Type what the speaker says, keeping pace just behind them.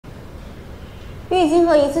浴巾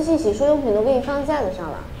和一次性洗漱用品都给你放架子上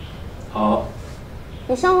了。好。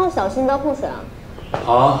你伤口小心，不要碰水啊。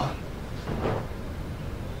好。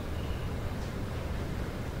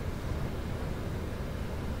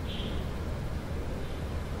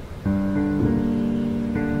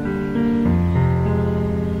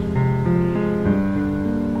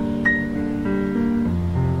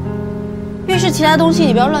浴室其他东西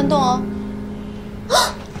你不要乱动哦。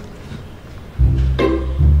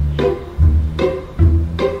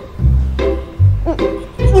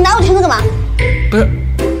你拿我裙子干嘛？不是，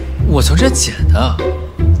我从这捡的。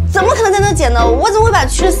怎么可能在那捡呢？我怎么会把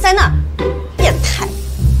裙子塞那儿？变态！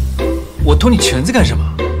我偷你裙子干什么？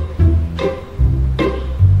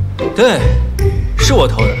对，是我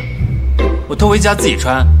偷的，我偷回家自己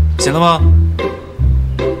穿，行了吗？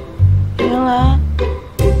原来。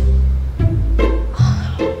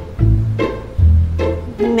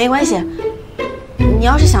 没关系，你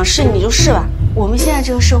要是想试你就试吧。我们现在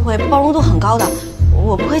这个社会包容度很高的，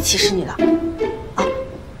我不会歧视你的。啊，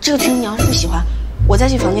这个裙子你要是不喜欢，我再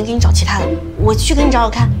去房间给你找其他的。我去给你找找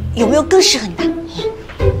看，有没有更适合你的。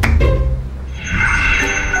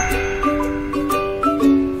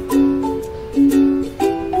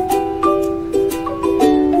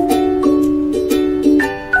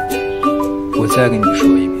我再跟你说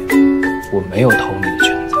一遍，我没有偷你的裙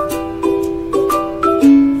子。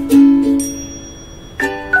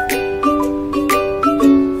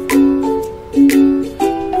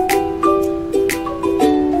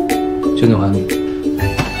 裙子还你，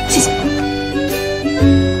谢谢。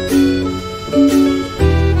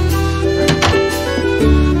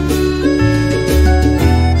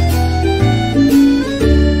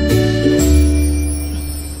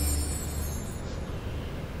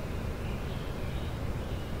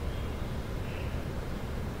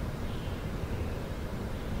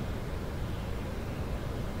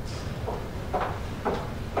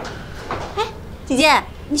哎，姐姐，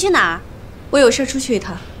你去哪儿？我有事出去一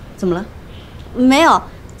趟。 怎么了？没有，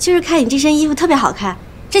就是看你这身衣服特别好看，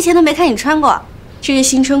之前都没看你穿过。这是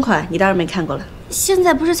新春款，你当然没看过了。现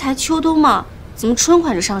在不是才秋冬吗？怎么春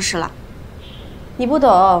款就上市了？你不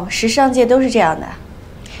懂，时尚界都是这样的。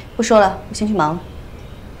不说了，我先去忙了。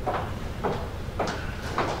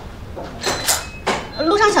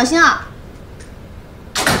路上小心啊！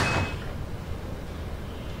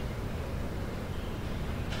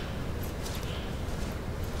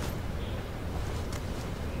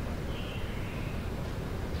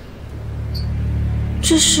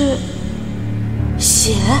这是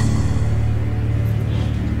血。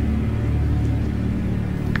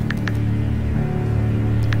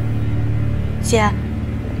姐，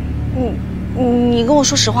你跟我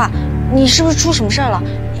说实话，你是不是出什么事儿了？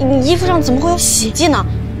你衣服上怎么会有血迹呢？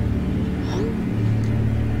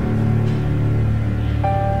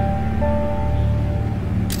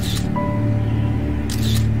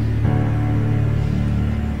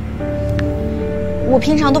我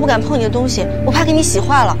平常都不敢碰你的东西，我怕给你洗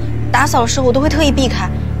坏了。打扫的时候我都会特意避开。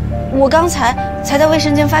我刚才在卫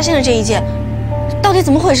生间发现了这一件，到底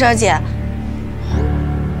怎么回事啊，姐？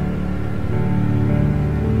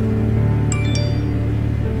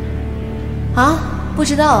啊，不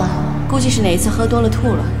知道啊，估计是哪一次喝多了吐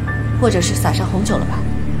了，或者是撒上红酒了吧。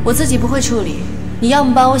我自己不会处理，你要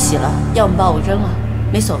么帮我洗了，要么把我扔了，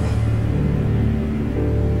没所谓。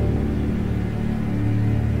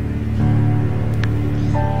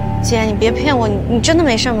 姐，你别骗我，你真的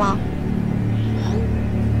没事吗？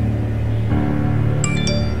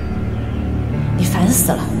你烦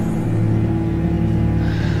死了！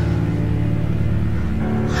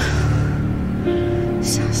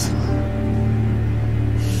吓死我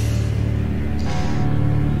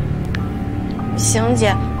了！行，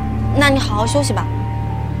姐，那你好好休息吧。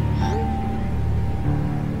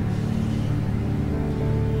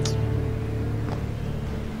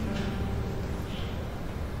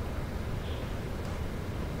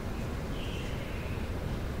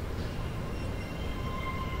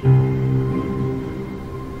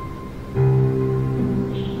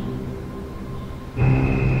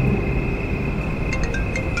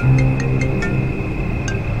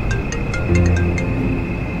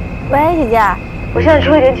 喂，姐姐，我现在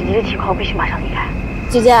出了一点紧急的情况，我必须马上离开。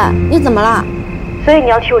姐姐，你怎么了？所以你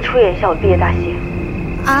要替我出演一下我毕业大戏。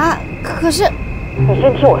啊，可是，你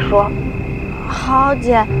先听我说。好，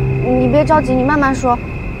姐，你别着急，你慢慢说。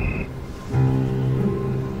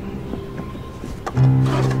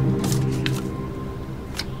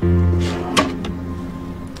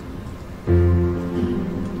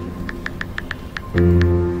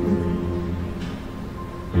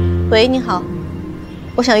喂，你好。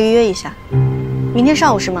 我想预约一下，明天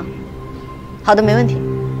上午是吗？好的，没问题。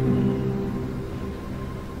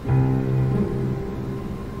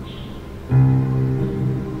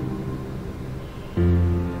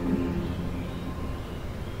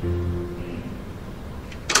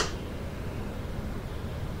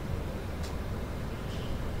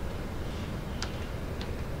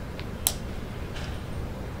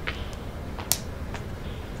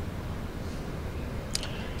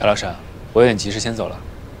白老师，我有点急事，先走了。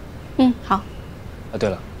嗯，好。啊，对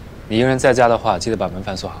了，你一个人在家的话，记得把门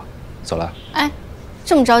反锁好。走了。哎，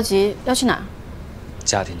这么着急要去哪儿？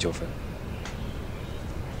家庭纠纷。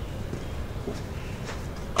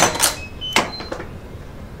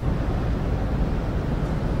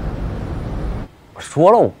我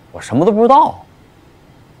说了，我什么都不知道。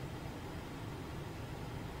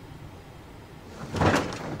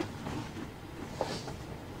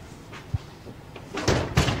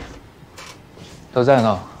都在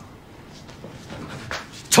呢。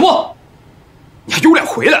陈默，你还有脸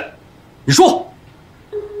回来？你说，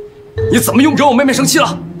你怎么又惹我妹妹生气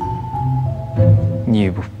了？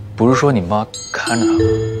你不是说你妈看着她吗？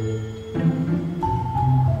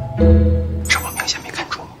这我明显没看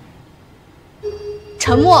出。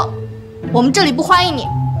陈默，我们这里不欢迎你。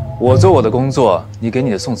我做我的工作，你给你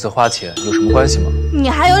的宋词花钱有什么关系吗？你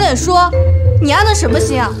还有脸说？你安的什么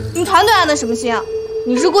心啊？你团队安的什么心啊？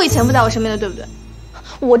你是故意潜伏在我身边的，对不对？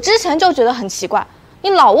我之前就觉得很奇怪，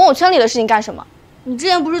你老问我圈里的事情干什么？你之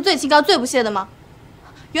前不是最清高最不屑的吗？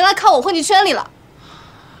原来靠我混进圈里了。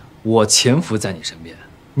我潜伏在你身边，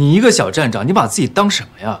你一个小站长，你把自己当什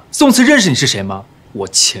么呀？宋慈认识你是谁吗？我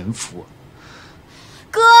潜伏。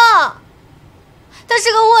哥，他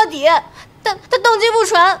是个卧底，他动机不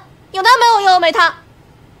纯，有他没我，有我没他。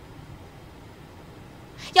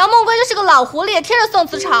姚梦归就是个老狐狸，贴着宋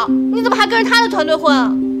慈炒，你怎么还跟着他的团队混啊？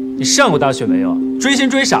你上过大学没有？追星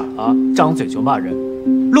追傻了，张嘴就骂人。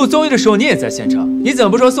录综艺的时候你也在现场，你怎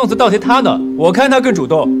么不说宋慈倒贴他呢？我看他更主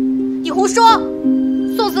动。你胡说！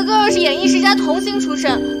宋慈哥又是演艺世家童星出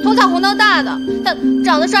身，从小红到大的，他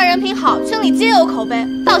长得帅，人品好，圈里皆有口碑。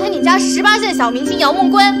倒贴你家18线小明星姚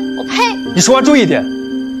梦归，我呸！你说话注意点。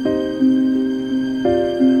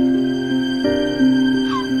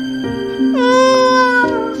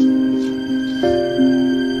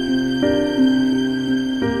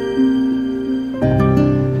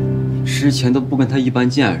之前都不跟他一般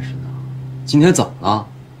见识呢，今天怎么了？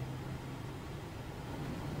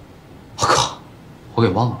我靠，我给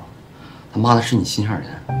忘了，他妈的是你心上人。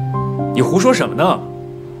你胡说什么呢？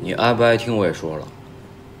你爱不爱听我也说了。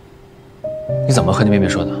你怎么和你妹妹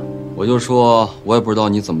说的？我就说，我也不知道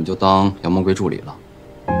你怎么就当姚梦归助理了。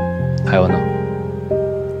还有呢？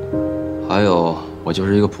还有，我就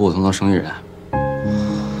是一个普普通通的生意人。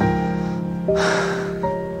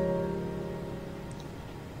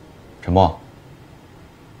陈默，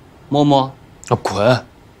默默，滚！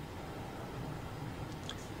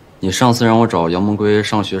你上次让我找姚梦归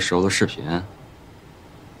上学时候的视频，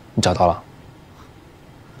你找到了？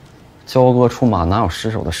交割出马哪有失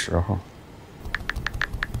手的时候？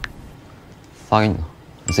发给你了，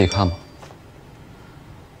你自己看吧。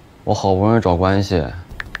我好不容易找关系，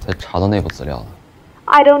才查到内部资料的。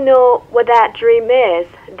I don't know what that dream is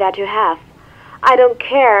that you have. I don't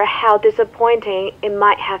care how disappointing it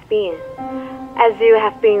might have been, as you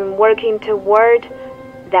have been working toward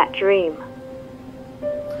that dream.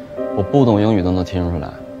 我不懂英语都能听出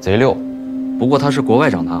来，贼溜。不过他是国外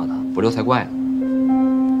长大的，不溜才怪呢。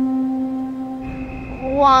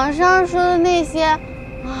网上说的那些，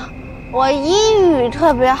我英语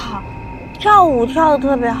特别好，跳舞跳得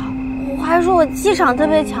特别好，我还说我气场特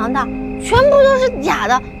别强大，全部都是假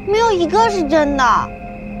的，没有一个是真的。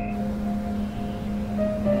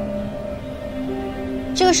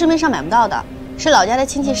这个市面上买不到的，是老家的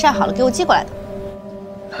亲戚晒好了给我寄过来的。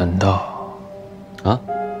难道？啊，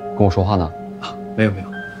跟我说话呢？啊，没有没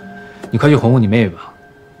有，你快去哄哄你妹妹吧，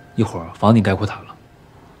一会儿房顶该哭塌了。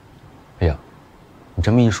哎呀，你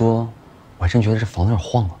这么一说，我还真觉得这房子有点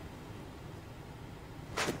晃啊。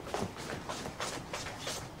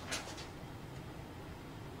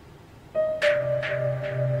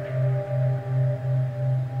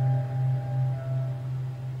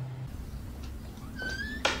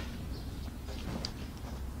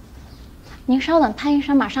您稍等，潘医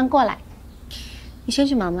生马上过来。你先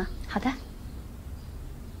去忙吧。好的。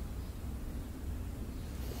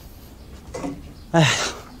哎呀，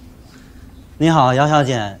你好，姚小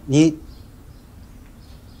姐，你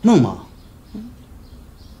梦梦，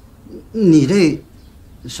你这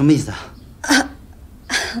什么意思啊？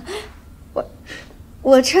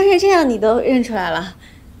我穿成这样你都认出来了？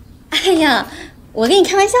哎呀，我跟你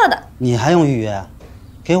开玩笑的。你还用预约？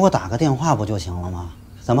给我打个电话不就行了吗？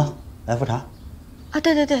怎么来复查？啊，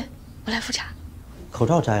对对对，我来复查。口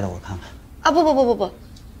罩摘了，我看看。啊，不，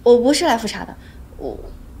我不是来复查的，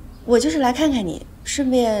我就是来看看你，顺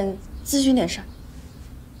便咨询点事儿。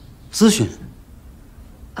咨询？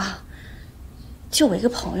啊，就我一个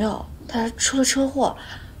朋友，他出了车祸，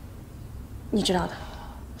你知道的。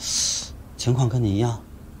情况跟你一样？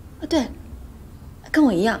啊，对，跟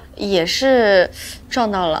我一样，也是撞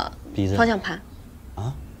到了鼻子方向盘。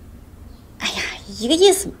啊？哎呀，一个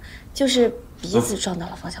意思嘛，就是鼻子撞到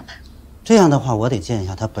了方向盘。这样的话，我得见一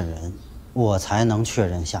下他本人，我才能确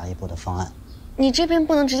认下一步的方案。你这边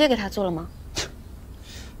不能直接给他做了吗？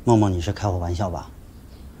梦梦，你是开我玩笑吧？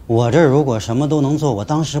我这如果什么都能做，我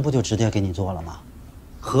当时不就直接给你做了吗？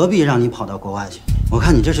何必让你跑到国外去？我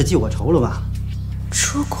看你这是记我仇了吧？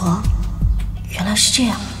出国，原来是这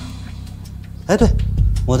样。哎，对，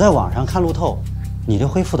我在网上看路透，你这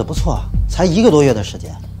恢复的不错，才1个多月的时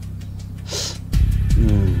间。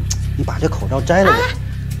你把这口罩摘了。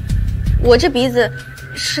我这鼻子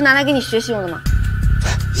是拿来给你学习用的吗？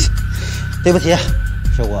对不起，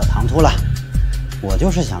是我唐突了。我就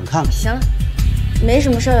是想看。行了，没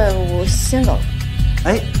什么事儿，我先走了。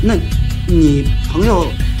哎，那你朋友？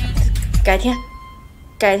改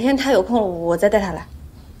天他有空了，我再带他来。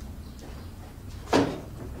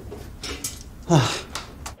啊。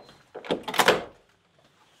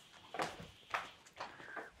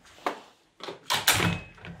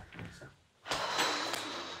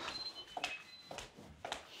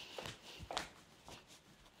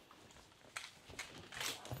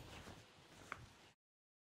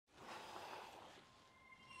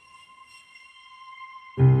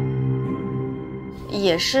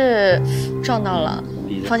也是撞到了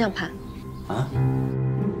方向盘。啊？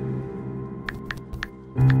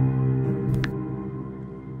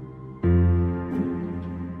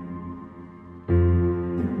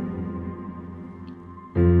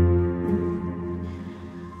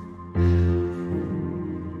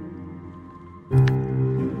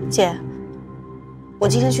姐，我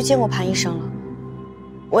今天去见过潘医生了，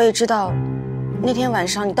我也知道那天晚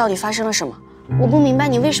上你到底发生了什么。我不明白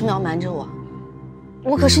你为什么要瞒着我，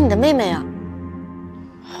我可是你的妹妹啊。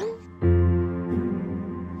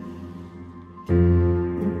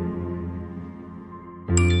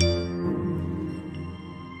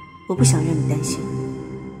我不想让你担心。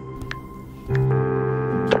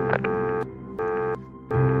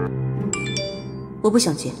我不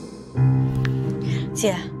想见。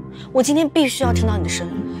姐，我今天必须要听到你的声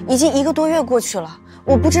音。已经1个多月过去了，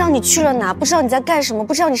我不知道你去了哪，不知道你在干什么，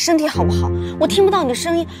不知道你身体好不好，我听不到你的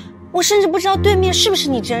声音，我甚至不知道对面是不是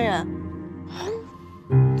你真人。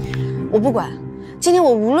我不管，今天我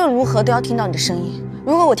无论如何都要听到你的声音。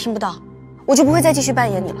如果我听不到，我就不会再继续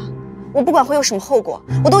扮演你了。我不管会有什么后果，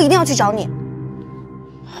我都一定要去找你。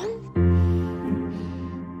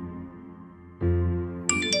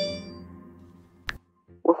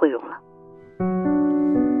我毁容了。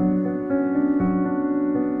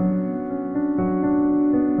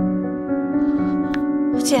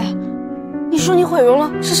姐，你说你毁容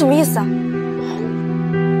了是什么意思啊？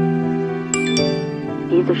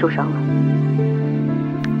鼻子受伤了。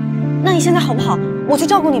那你现在好不好？我去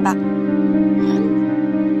照顾你吧。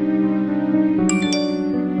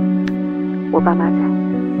我爸妈在，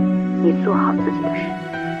你做好自己的事。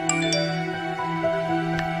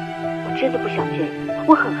我真的不想见你，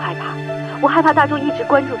我很害怕，我害怕大众一直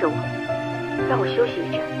关注着我，让我休息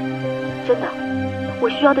一阵。真的，我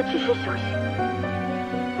需要的只是休息。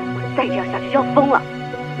我再这样下去就要疯了。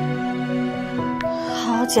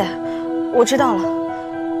好，姐，我知道了。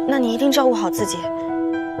那你一定照顾好自己。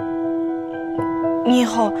你以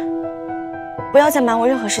后不要再瞒我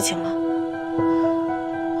任何事情了。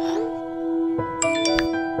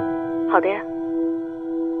好的呀。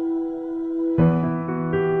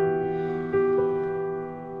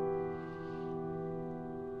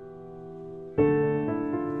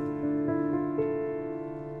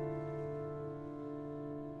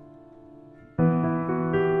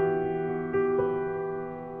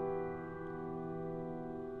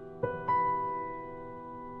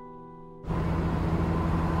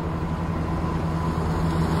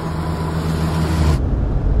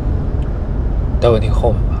待会停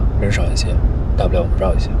后面吧，人少一些，大不了我们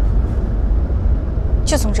绕一下。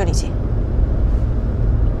就从这里进。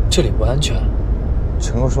这里不安全。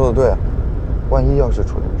陈哥说的对啊，万一要是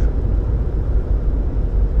出点事。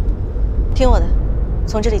听我的，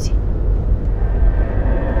从这里进。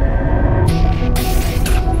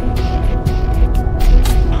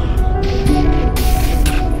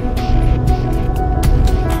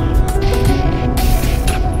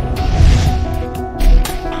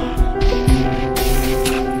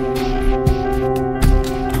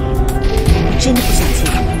真的不想见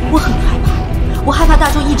你，我很害怕，我害怕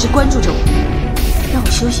大众一直关注着我，让我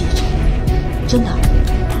休息一阵。真的，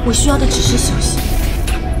我需要的只是休息。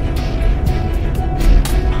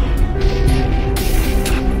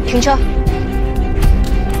停车。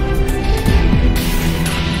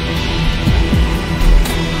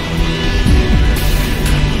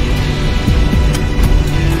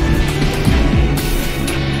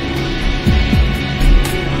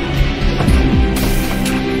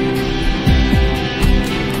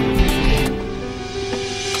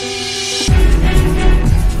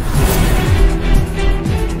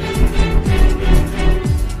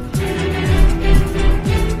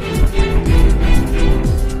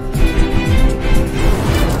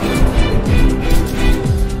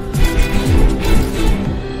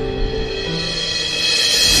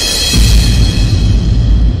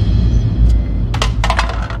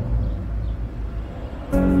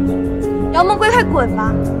会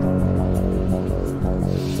发。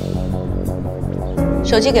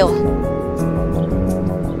手机给我。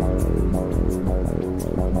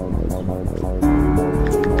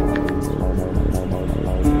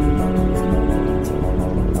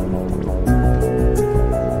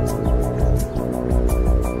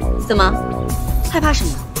怎么？害怕什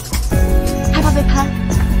么？害怕被拍？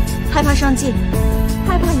害怕上镜？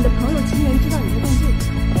害怕你的朋友、亲人知道你在动静？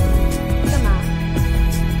干嘛？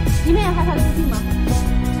你们也害怕出镜吗？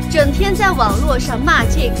整天在网络上骂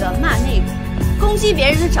这个骂那个，攻击别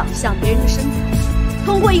人的长相、别人的身材，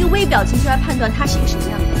通过一个微表情就来判断他是一个什么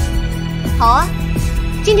样的人。好啊，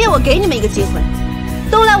今天我给你们一个机会，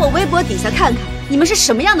都来我微博底下看看你们是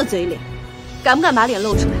什么样的嘴脸，敢不敢把脸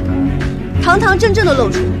露出来，堂堂正正的露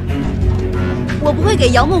出来？我不会给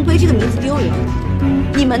姚梦归这个名字丢人，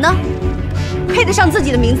你们呢？配得上自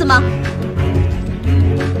己的名字吗？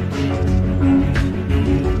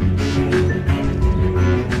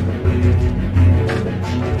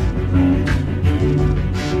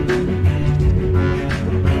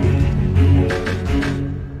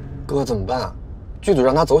哥怎么办啊？剧组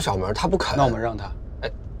让他走小门，他不肯。那我们让他。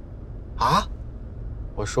哎，啊？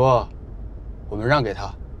我说，我们让给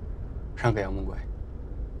他，让给杨梦归，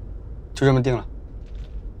就这么定了。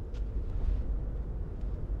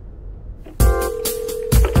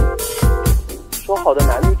说好的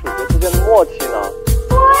男女主角之间的默契呢？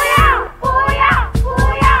不要！不要！不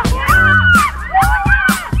要！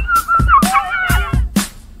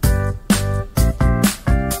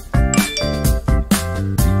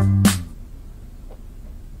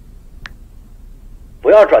不不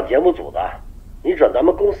要转节目组的，你转咱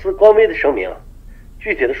们公司官微的声明，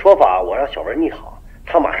具体的说法我让小文拟好，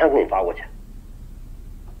他马上给你发过去。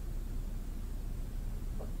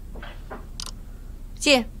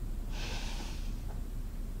进。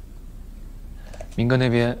明哥那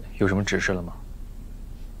边有什么指示了吗？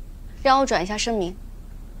让我转一下声明。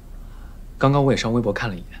刚刚我也上微博看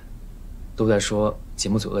了一眼，都在说节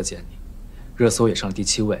目组恶剪你，热搜也上了第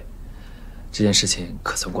7位，这件事情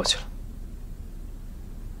可算过去了。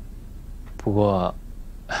不过，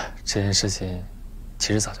这件事情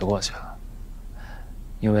其实早就过去了，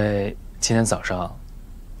因为今天早上，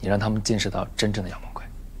你让他们见识到真正的姚梦归。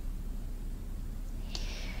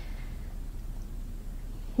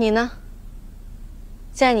你呢？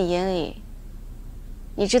在你眼里，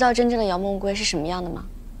你知道真正的姚梦归是什么样的吗？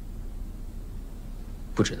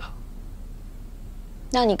不知道。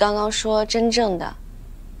那你刚刚说真正的，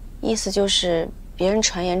意思就是别人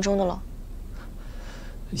传言中的喽？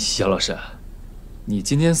姚老师，你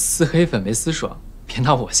今天撕黑粉没撕爽，别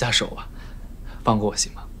拿我下手啊！放过我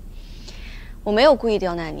行吗？我没有故意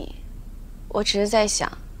刁难你，我只是在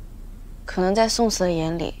想，可能在宋慈的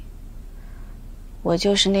眼里，我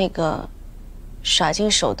就是那个耍尽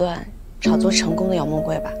手段炒作成功的姚梦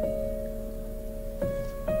归吧。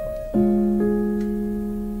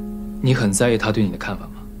你很在意他对你的看法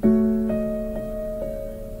吗？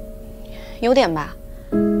有点吧，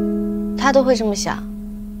他都会这么想，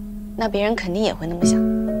那别人肯定也会那么想。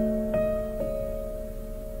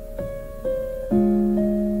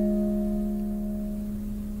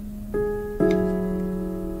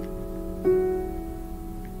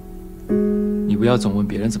你不要总问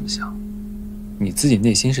别人怎么想，你自己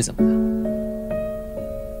内心是怎么的？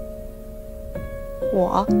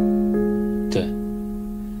我？对，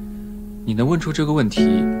你能问出这个问题，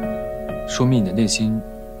说明你的内心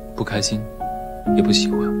不开心，也不喜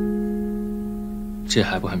欢，这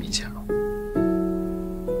还不很明显吗？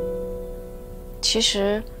其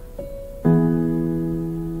实，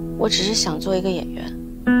我只是想做一个演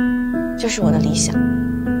员，这是我的理想。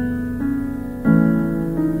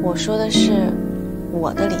我说的是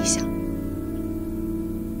我的理想。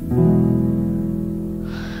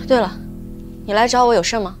对了，你来找我有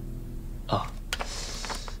事吗？啊，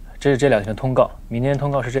这是这2天的通告，明天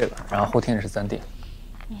通告是这个，然后后天是3点。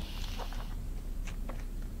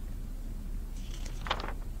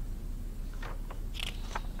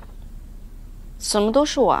怎么都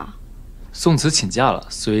是我啊？宋慈请假了，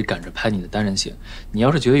所以赶着拍你的单人线。你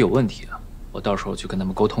要是觉得有问题啊，我到时候去跟他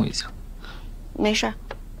们沟通一下。没事，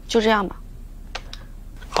就这样吧。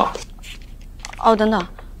好。哦，等等，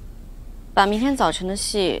把明天早晨的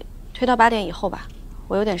戏推到8点以后吧，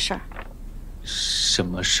我有点事儿。什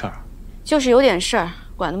么事儿？就是有点事儿，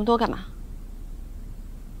管那么多干嘛？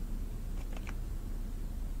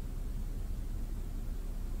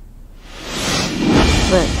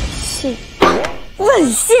吻戏，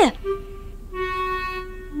吻戏。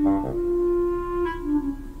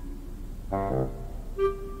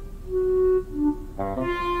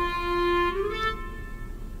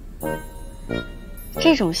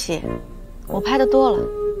这种戏，我拍的多了。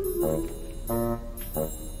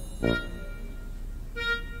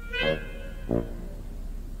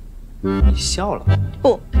你笑了？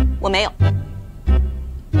不，我没有。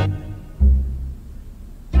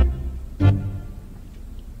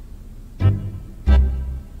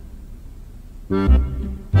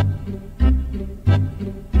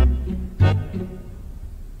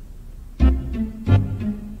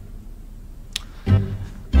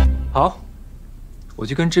好，我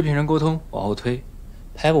去跟制片人沟通，往后推，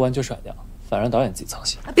拍不完就甩掉，反正导演自己操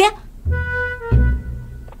心。别！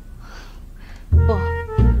不，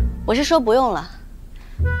我是说不用了，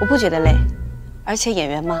我不觉得累，而且演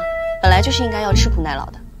员嘛，本来就是应该要吃苦耐劳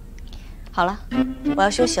的。好了，我要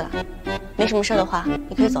休息了，没什么事的话，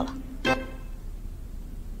你可以走了。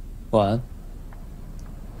晚安，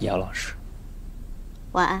姚老师。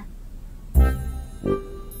晚安。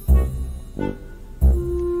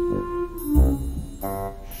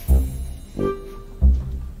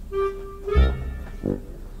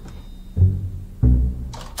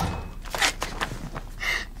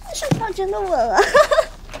手套真的稳了。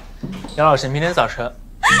姚老师，明天早晨。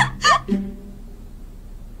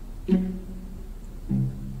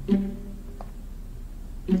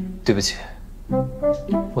对不起，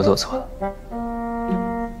我做错了。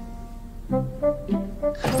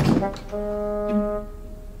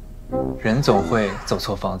人总会走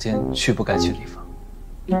错房间，去不该去的地方。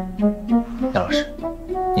姚老师，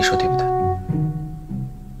你说对不对？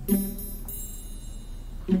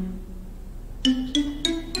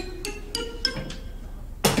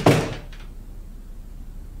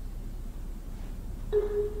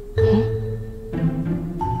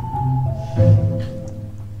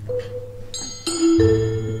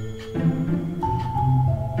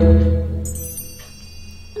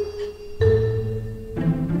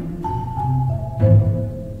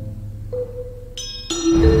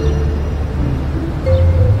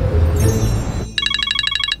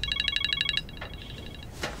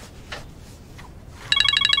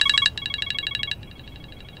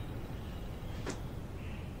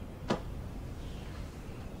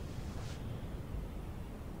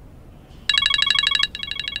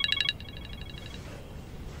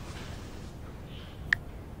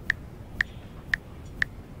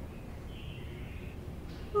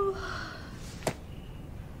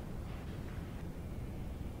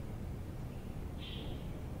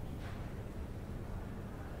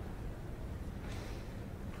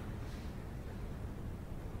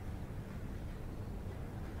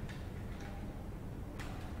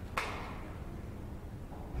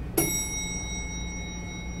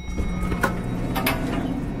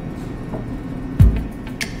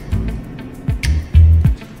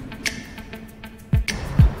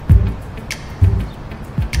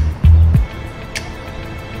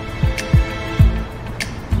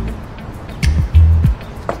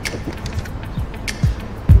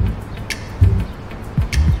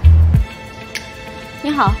你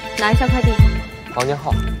好，拿一下快递。房间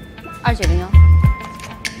号2901。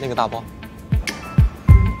那个大包，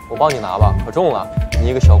我帮你拿吧，可重了，你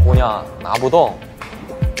一个小姑娘拿不动。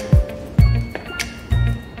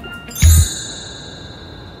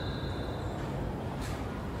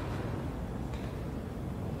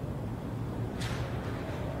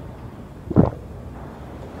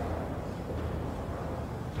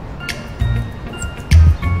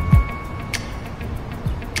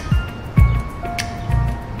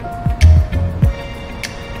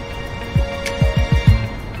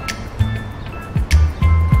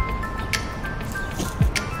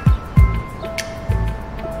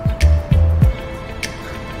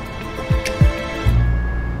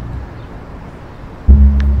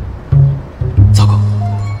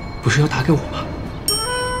不是要打给我吗？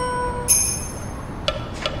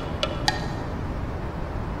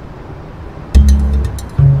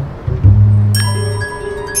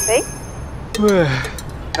喂？喂，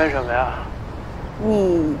干什么呀？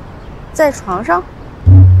你在床上？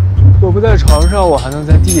我不在床上，我还能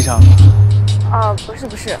在地上吗？啊，不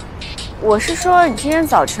是，我是说你今天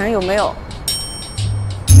早晨有没有？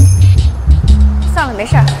算了，没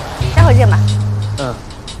事儿，待会儿见吧。嗯，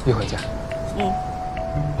一会儿见。嗯。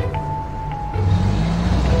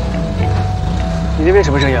你那边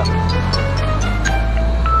什么声音啊？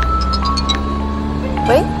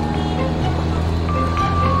喂？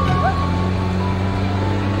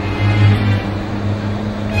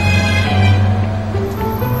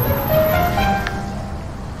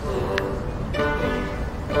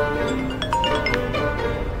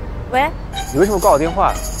喂？你为什么挂我电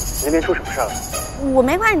话？你那边出什么事了？我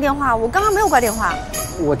没挂你电话，我刚刚没有挂电话。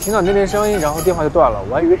我听到那边声音，然后电话就断了，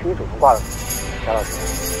我还以为是你主动挂的。贾老师，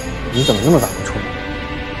你怎么那么晚不出门？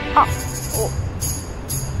哦，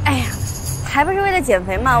还不是为了减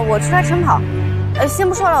肥嘛？我出来晨跑。先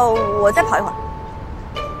不说了，我再跑一会儿。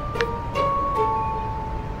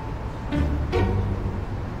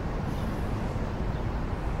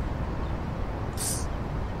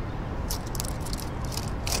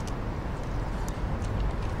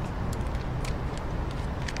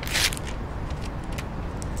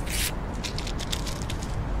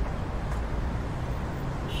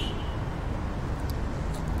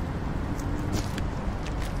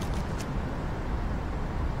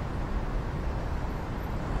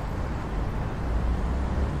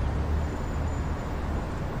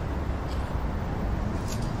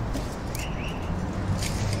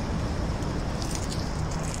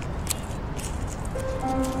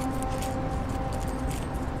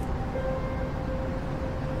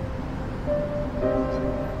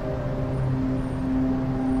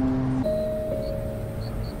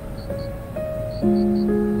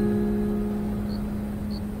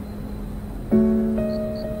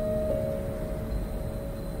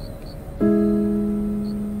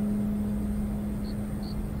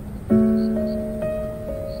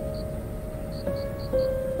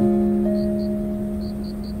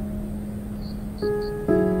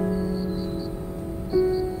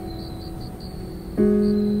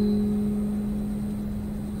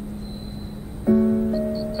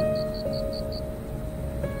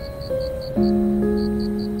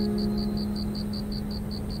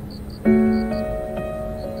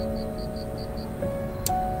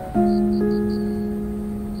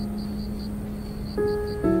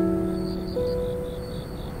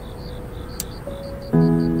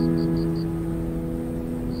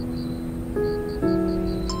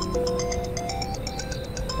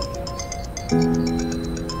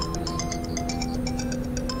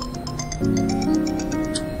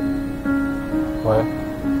喂，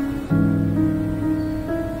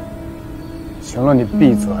行了，你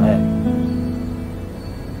闭嘴。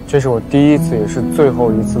这是我第一次，也是最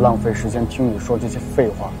后一次浪费时间听你说这些废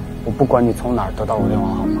话。我不管你从哪儿得到我电话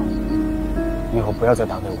号码，你以后不要再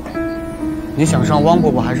打给我了。你想上汪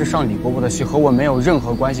伯伯还是上李伯伯的戏，和我没有任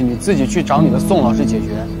何关系，你自己去找你的宋老师解决。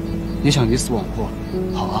你想鱼死网破，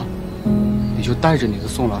好啊，你就带着你的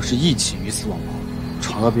宋老师一起鱼死网破，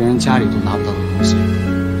闯到别人家里都拿不到的东西。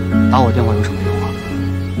打我电话有什么用啊？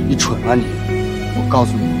你蠢啊你！我告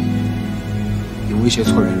诉你，你威胁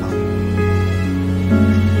错人了。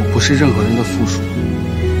我不是任何人的附属，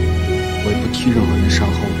我也不替任何人善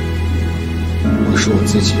后，我是我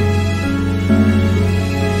自己。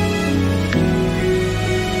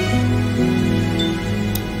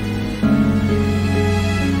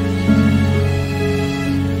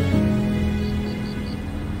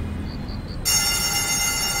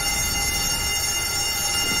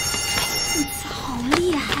好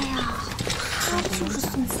厉害呀！他就是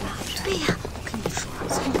宋子啊！对呀，我跟你说，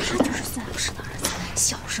他就是宋老师的儿子，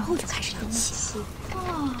小时候就开始练习。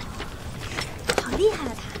哦，好厉害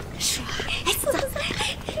了他，是吧？哎，走。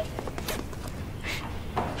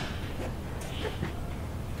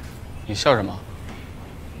你笑什么？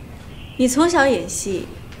你从小演戏，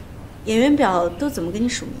演员表都怎么跟你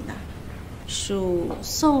署名的？属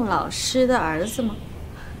宋老师的儿子吗？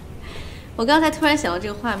我刚才突然想到这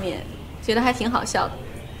个画面，觉得还挺好笑的。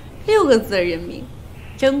6个字的人名，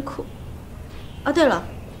真酷。哦，对了，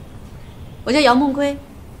我叫姚梦归，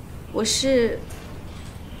我是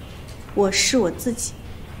我自己。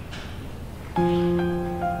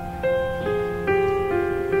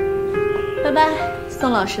拜拜，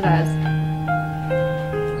宋老师的儿子。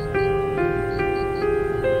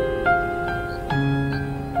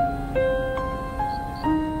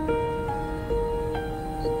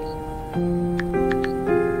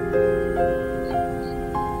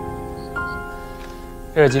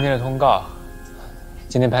这是今天的通告。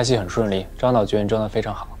今天拍戏很顺利，张导觉得你装得非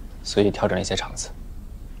常好，所以调整了一些场次。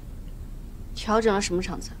调整了什么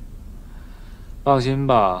场次？放心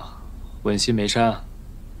吧，吻戏没删，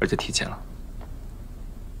而且提前了。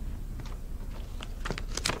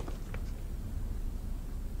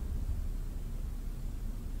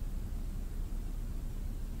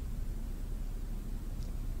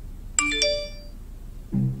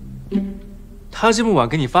他这么晚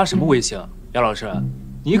给你发什么微信啊？姚老师，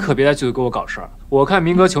你可别在剧组给我搞事儿。我看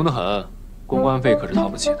明哥穷得很，公关费可是掏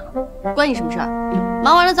不起的。关你什么事儿？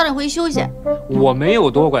忙完了早点回去休息。我没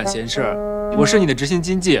有多管闲事，我是你的执行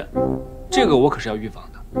经纪，这个我可是要预防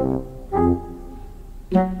的。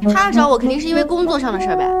他找我肯定是因为工作上的事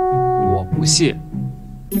儿呗。我不信。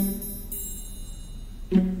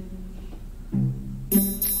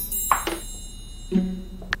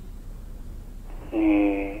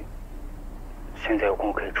你现在有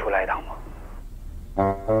空可以出来一趟吗？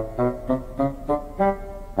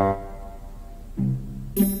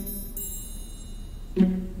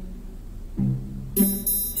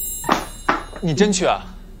你真去啊？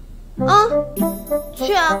啊，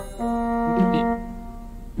去啊！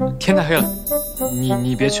天太黑了，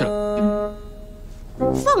你别去了。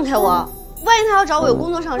放开我！万一他要找我有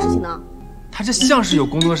工作上的事情呢？他这像是有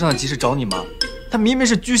工作上的急事找你吗？他明明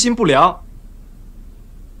是居心不良。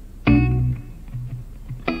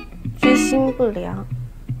居心不良。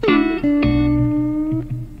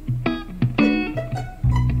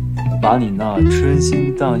把你那春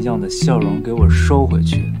心荡漾的笑容给我收回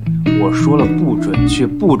去！我说了不准去，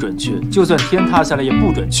不准去，就算天塌下来也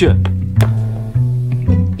不准去。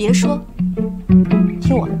别说，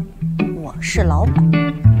听我的，我是老板。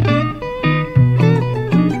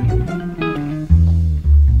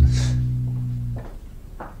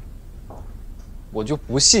我就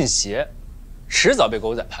不信邪，迟早被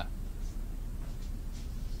狗仔拍。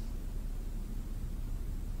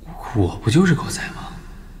我不就是狗仔吗？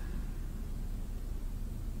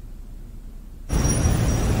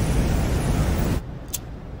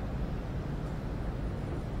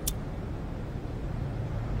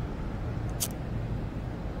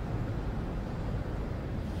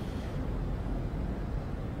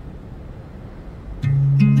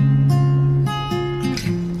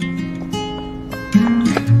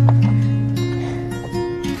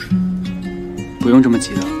不用这么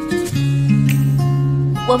急的。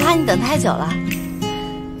我怕你等太久了。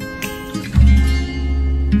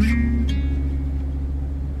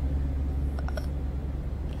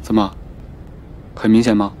怎么？很明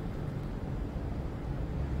显吗？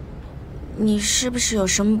你是不是有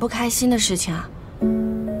什么不开心的事情啊？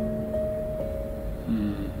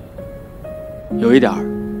有一点儿，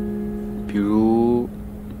比如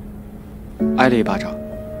挨了一巴掌。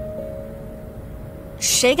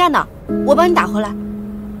谁干的？我帮你打回来。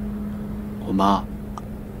我妈。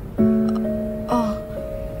哦。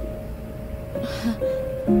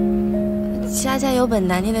家家有本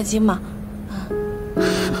难念的经嘛。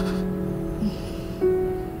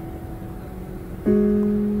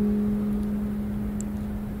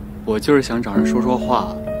我就是想找人说说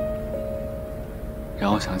话，然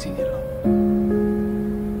后想起你了。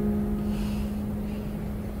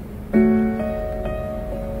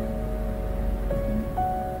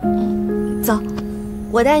走，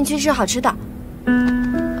我带你去吃好吃的。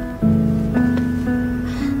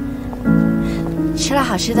吃了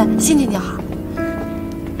好吃的，心情就好。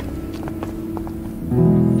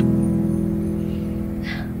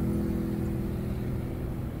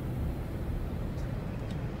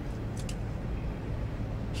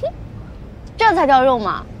这才叫肉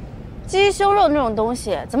嘛！鸡胸肉那种东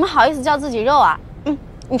西，怎么好意思叫自己肉啊？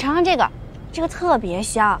你尝尝这个，这个特别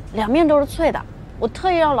香，两面都是脆的。我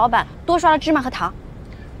特意让老板多刷了芝麻和糖。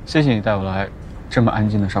谢谢你带我来这么安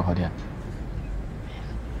静的烧烤店。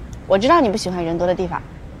我知道你不喜欢人多的地方。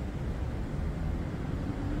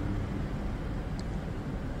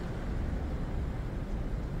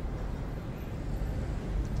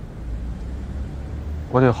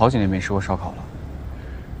我得有好几年没吃过烧烤了，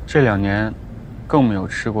这2年更没有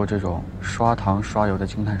吃过这种刷糖刷油的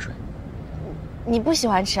惊叹水。你不喜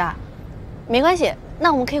欢吃啊？没关系，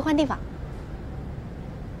那我们可以换地方。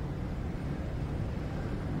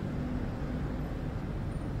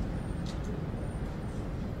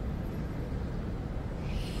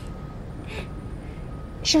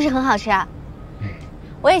是不是很好吃啊？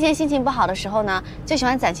我以前心情不好的时候呢，就喜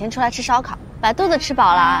欢攒钱出来吃烧烤，把肚子吃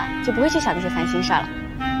饱了，就不会去想那些烦心事了。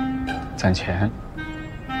攒钱？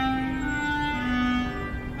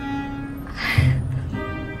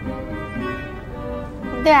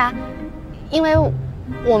对啊，因为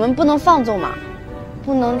我们不能放纵嘛，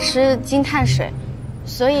不能吃惊叹水，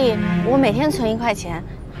所以我每天存1块钱，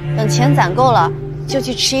等钱攒够了就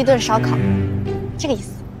去吃一顿烧烤，这个意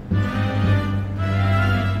思。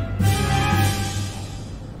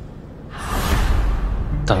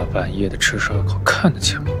大半夜的吃烧烤看得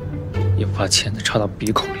见吗？也不把钱插到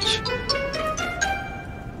鼻孔里去。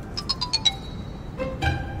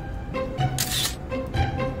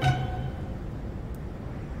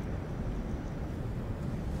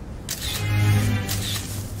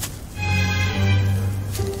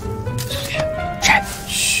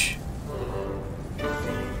嘘，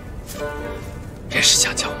认识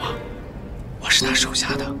香蕉吗？我是他手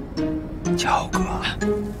下的焦哥。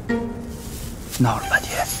闹了半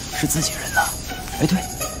天是自己人呐！哎，对，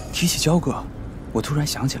提起焦哥，我突然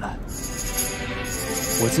想起来，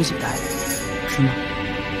我自己带的，是吗？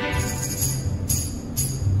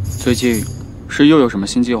最近是又有什么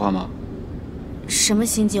新计划吗？什么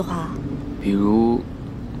新计划？比如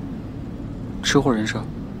吃货人设。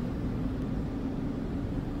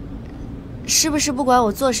是不是不管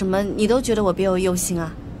我做什么，你都觉得我别有用心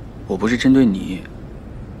啊？我不是针对你，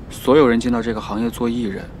所有人进到这个行业做艺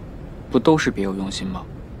人，不都是别有用心吗？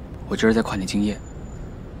我这是在夸你敬业。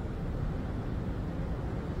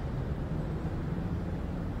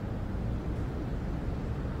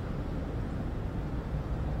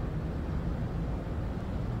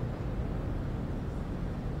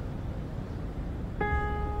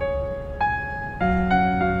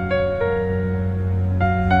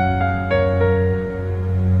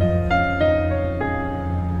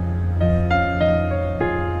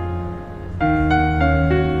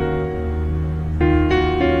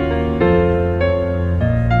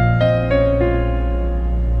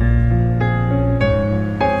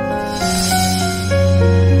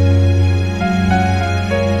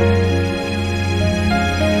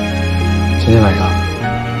今天晚上，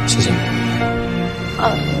谢谢你。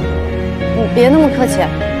你别那么客气，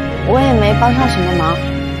我也没帮上什么忙。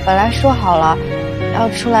本来说好了要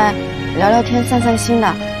出来聊聊天、散散心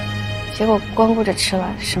的，结果光顾着吃了，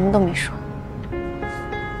什么都没说。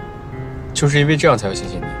就是因为这样才要谢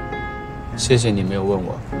谢你，谢谢你没有问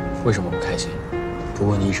我为什么不开心。不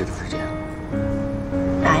过你一直都是这样。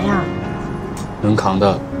啥呀？能扛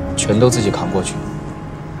的全都自己扛过去。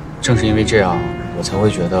正是因为这样，我才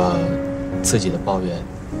会觉得自己的抱怨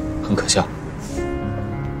很可笑。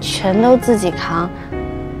全都自己扛，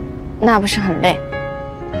那不是很累？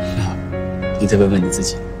你再问问你自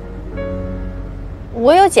己。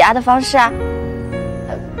我有解压的方式啊，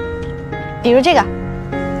比如这个。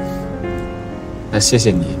那谢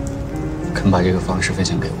谢你，肯把这个方式分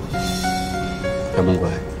享给我。姚梦鬼，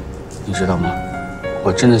你知道吗？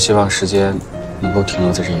我真的希望时间能够停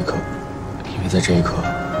留在这一刻，因为在这一刻，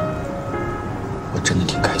我真的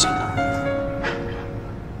挺开心的。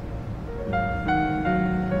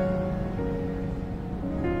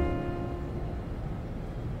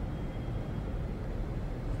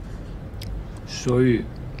所以，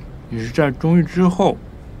你是在综艺之后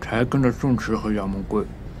才跟着宋池和姚梦贵？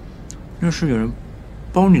那是有人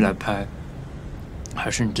帮你来拍，还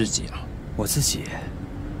是你自己啊？我自己，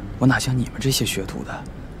我哪像你们这些学徒的，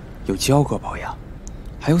有交割保养，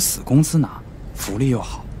还有死工资拿，福利又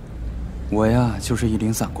好。我呀，就是一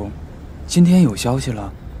零散工，今天有消息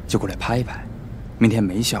了就过来拍一拍，明天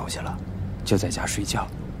没消息了就在家睡觉。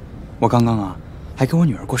我刚刚啊，还给我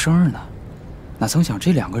女儿过生日呢，哪曾想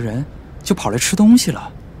这2个人就跑来吃东西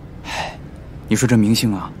了。唉，你说这明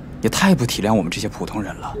星啊，也太不体谅我们这些普通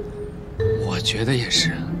人了。我觉得也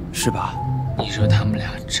是，是吧？你说他们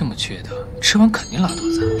俩这么缺德，吃完肯定拉肚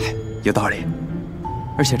子。有道理。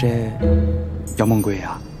而且这姚梦贵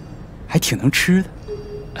呀，还挺能吃的。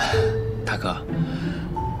大哥，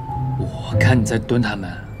我看你再蹲他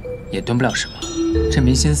们，也蹲不了什么。这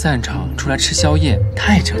明星散场出来吃宵夜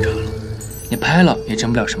太正常了，你拍了也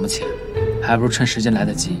挣不了什么钱，还不如趁时间来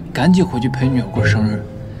得及，赶紧回去陪女儿过生日。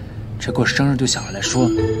这过生日对小孩来说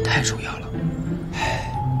太重要了。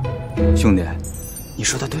兄弟，你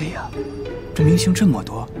说的对呀，这明星这么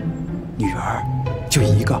多，女儿就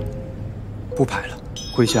一个，不拍了，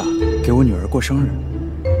回去啊给我女儿过生日。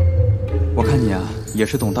我看你啊也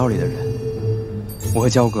是懂道理的人，我和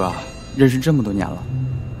焦哥啊认识这么多年了，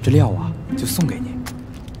这料啊就送给你。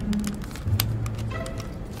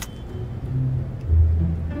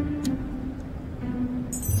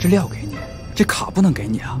这料给你，这卡不能给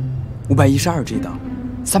你啊，512G 的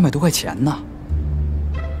，300多块钱呢。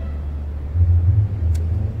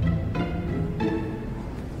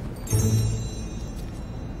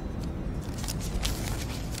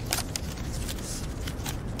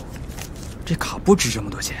这卡不值这么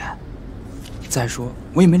多钱，再说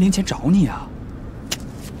我也没零钱找你啊。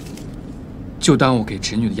就当我给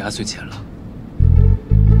侄女的压岁钱了。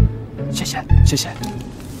谢谢，谢谢。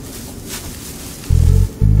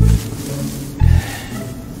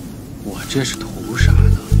我这是图啥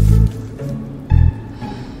呢？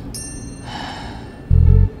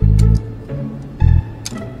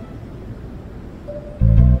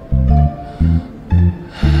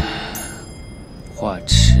花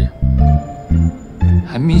痴，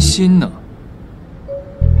还迷信呢，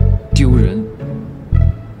丢人。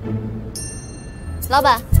老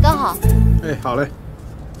板，刚好。哎，好嘞。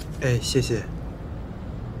哎，谢谢。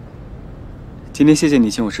今天谢谢你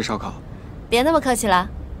请我吃烧烤。别那么客气了。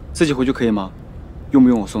自己回去可以吗？用不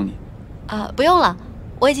用我送你？不用了，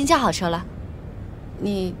我已经叫好车了。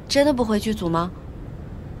你真的不回剧组吗？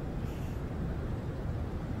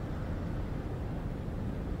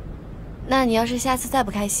那你要是下次再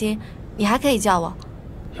不开心，你还可以叫我。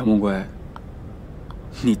姚梦归，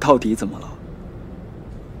你到底怎么了？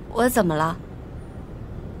我怎么了？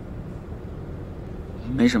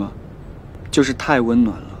没什么，就是太温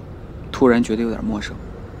暖了，突然觉得有点陌生。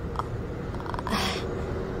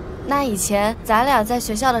那以前咱俩在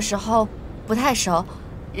学校的时候不太熟，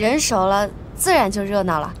人熟了自然就热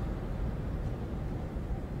闹了。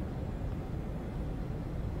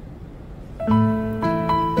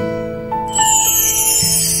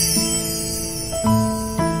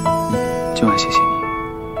就要谢谢你。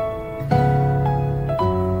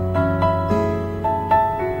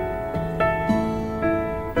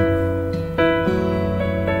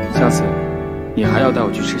下次你还要带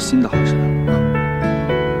我去吃新的好吃的。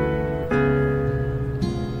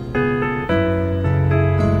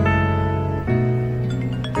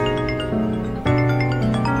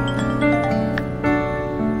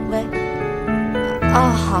喂，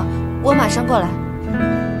哦，好，我马上过来。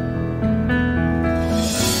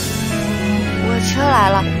我车来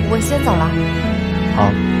了，我先走了。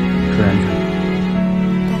好，注意安全。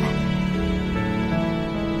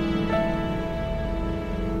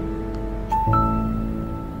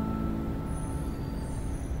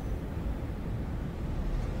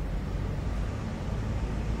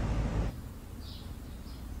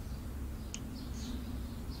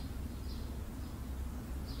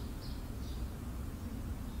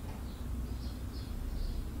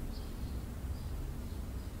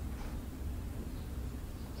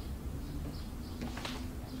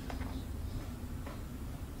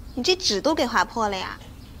你这纸都给划破了呀！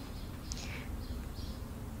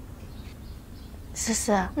思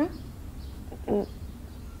思，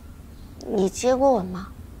你接过吻吗？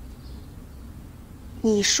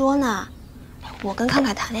你说呢？我跟康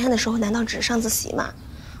凯谈恋爱的时候，难道只是上自习吗？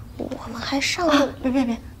我们还上过……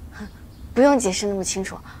别，不用解释那么清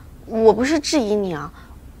楚。我不是质疑你啊，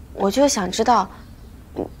我就想知道，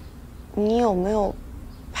你有没有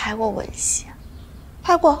拍过吻戏？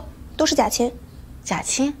拍过，都是假亲。假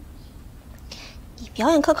亲？你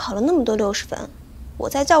表演课考了那么多60分，我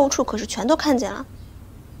在教务处可是全都看见了。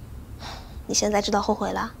你现在知道后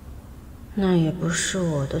悔了？那也不是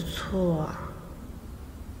我的错。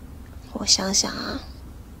我想想啊，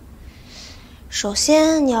首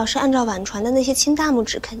先你要是按照婉传的那些亲大拇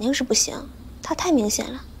指，肯定是不行，它太明显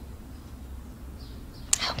了。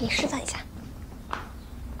我给你示范一下。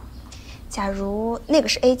假如那个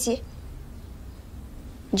是 A 肌，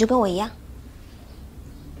你就跟我一样。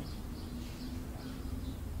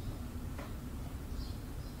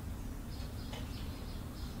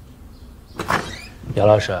姚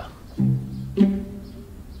老师，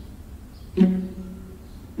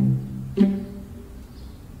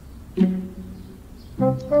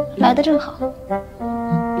来得正好。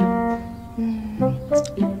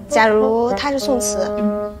假如他是宋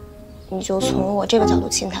词，你就从我这个角度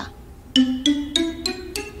亲他。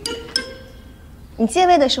你借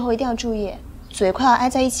位的时候一定要注意，嘴快要挨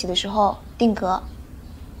在一起的时候定格。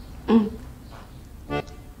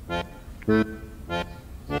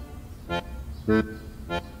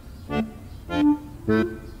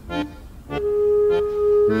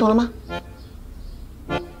懂了吗？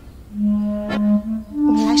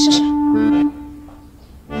你来试试，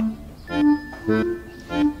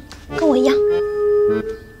跟我一样，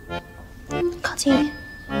靠近一点，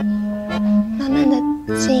慢慢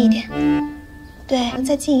的近一点，对，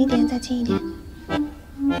再近一点，再近一点，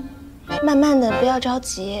慢慢的，不要着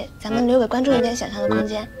急，咱们留给观众一点想象的空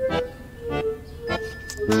间。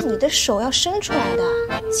你的手要伸出来的，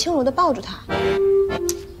轻柔的抱住他，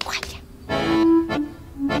快点，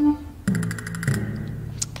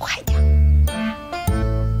快点。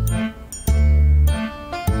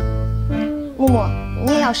木木，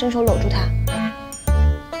你也要伸手搂住他。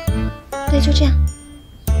对，就这样，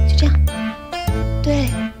就这样。对，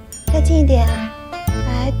再近一点。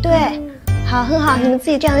来，对，好，很好，你们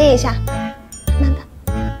自己这样练一下，慢慢的。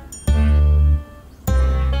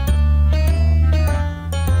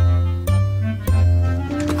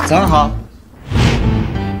早上好。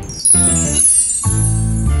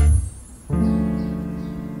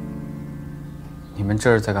你们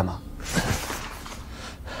这是在干嘛？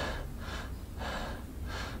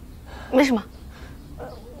没什么，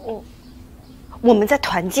我们在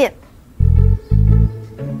团建。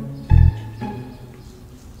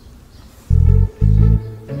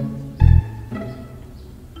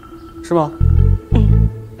是吗？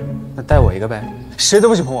那带我一个呗，谁都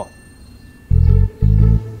不许碰我。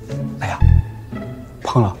哎呀，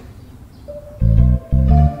碰了。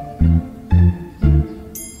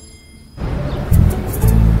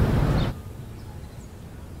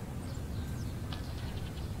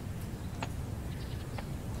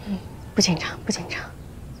不紧张，不紧张。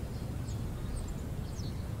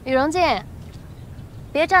羽绒静，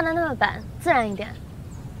别站得那么板，自然一点。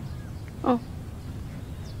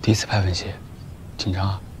第一次拍吻戏，紧张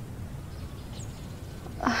啊？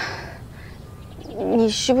你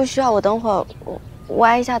需不需要我等会儿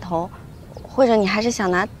歪一下头，或者你还是想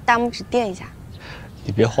拿大拇指垫一下？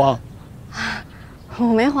你别慌。我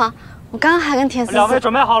没慌，我刚刚还跟田思思。两位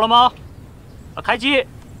准备好了吗？开机。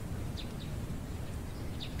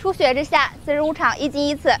初雪之下，45场1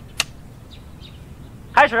击1次。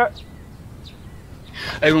开始。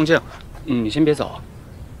哎，荣静，你先别走。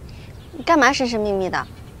你干嘛神神秘秘的？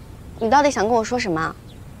你到底想跟我说什么？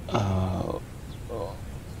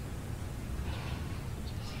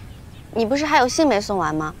你不是还有信没送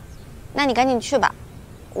完吗？那你赶紧去吧，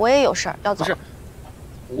我也有事儿要走。不是，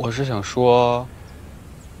我是想说，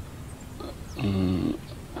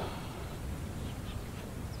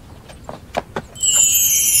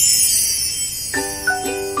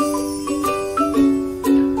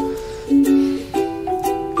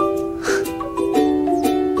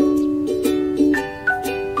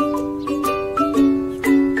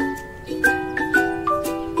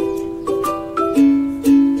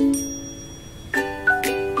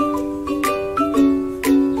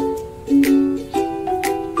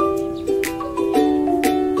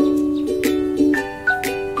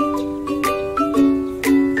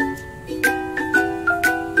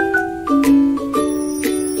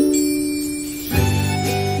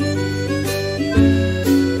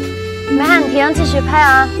继续拍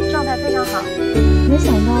啊，状态非常好。没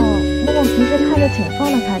想到梦梦平时看着挺放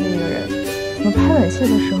得开的一个人，怎么拍吻戏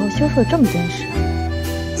的时候修饰得这么真实？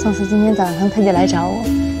宋思今天早上特地来找我，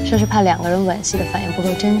说是怕2个人吻戏的反应不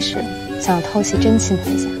够真实，想要偷袭真亲他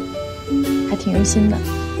一下，还挺用心的。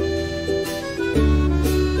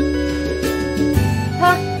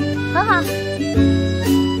好，很好。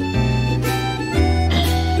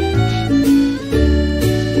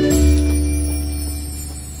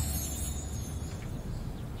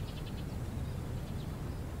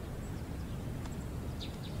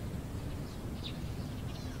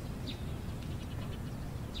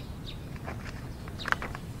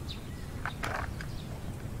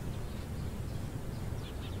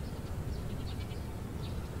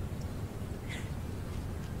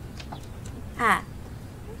哎，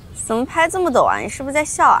怎么拍这么抖啊？你是不是在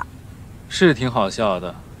笑啊？是挺好笑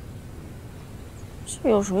的。这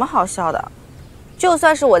有什么好笑的？就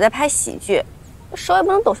算是我在拍喜剧，手也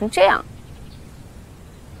不能抖成这样。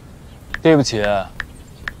对不起，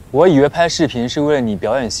我以为拍视频是为了你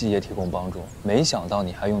表演细节提供帮助，没想到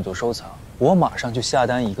你还用作收藏。我马上就下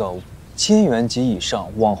单一个1000元及以上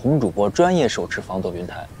网红主播专业手持防抖云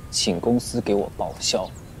台，请公司给我报销。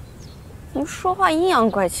你说话阴阳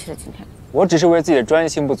怪气的，今天。我只是为自己的专业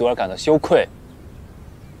性不足而感到羞愧。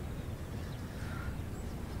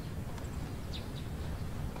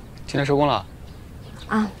今天收工了？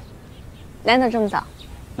啊，难得这么早。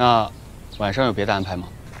那晚上有别的安排吗？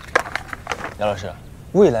姚老师，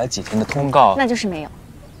未来几天的通告……那就是没有。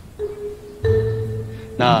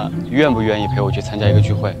那愿不愿意陪我去参加一个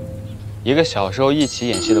聚会？一个小时候一起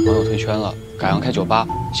演戏的朋友退圈了，改行开酒吧，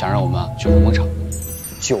想让我们去捧场。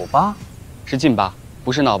酒吧？是劲吧，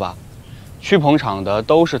不是闹吧。去捧场的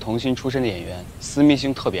都是童星出身的演员，私密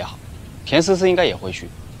性特别好。田思思应该也会去，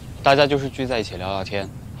大家就是聚在一起聊聊天。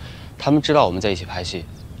他们知道我们在一起拍戏，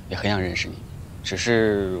也很想认识你，只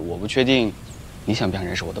是我不确定你想不想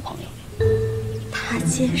认识我的朋友。他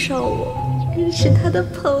介绍我认识他的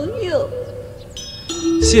朋友。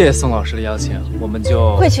谢谢宋老师的邀请，我们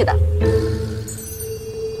就会去的。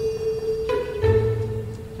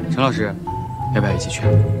陈老师，要不要一起去？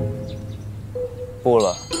不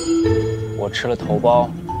了，我吃了头孢，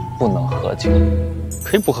不能喝酒。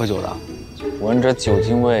可以不喝酒的。闻着酒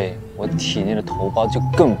精味，我体内的头孢就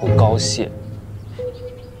更不高兴。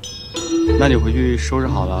那你回去收拾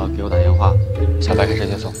好了给我打电话，下班开车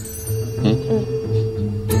接送。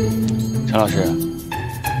陈老师，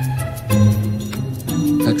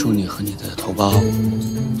那祝你和你的头孢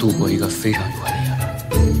度过一个非常愉快的夜晚。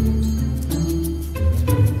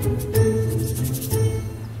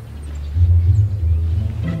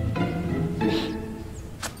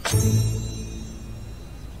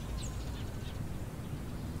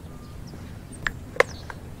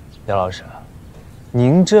姚老师，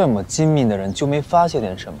您这么精明的人就没发现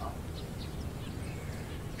点什么？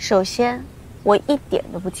首先，我一点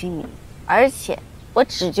都不精明，而且我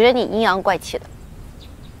只觉得你阴阳怪气的。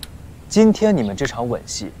今天你们这场吻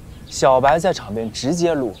戏，小白在场边直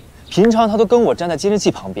接录，平常他都跟我站在监视器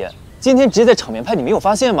旁边，今天直接在场面拍，你没有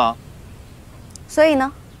发现吗？所以呢？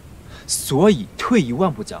所以退一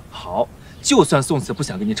万步讲，好，就算宋慈不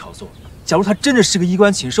想跟你炒作，假如他真的是个衣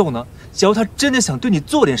冠禽兽呢？假如他真的想对你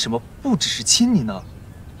做点什么，不只是亲你呢？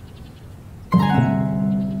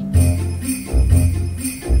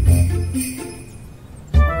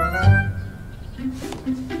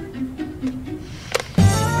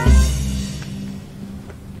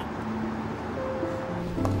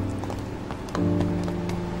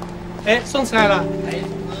哎，宋慈来了。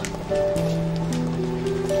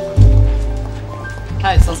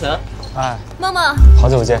嗨，宋慈。哎，梦梦，好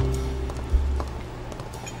久不见。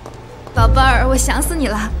宝贝儿，我想死你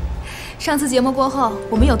了。上次节目过后，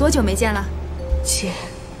我们有多久没见了？姐，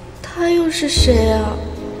他又是谁啊？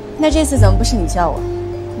那这次怎么不是你叫我？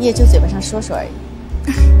你也就嘴巴上说说而已。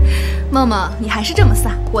梦梦，你还是这么飒。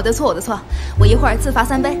我的错，我的错。我一会儿自罚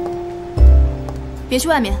3杯。别去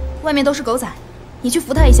外面，外面都是狗仔。你去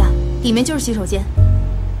扶他一下，里面就是洗手间。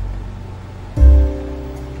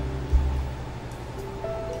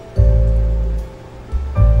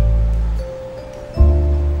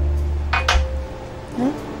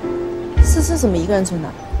思思怎么一个人坐那？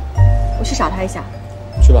我去找他一下。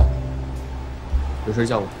去吧，有事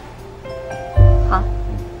叫我。好。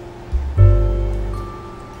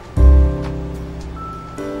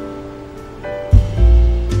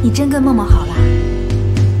你真跟梦梦好了？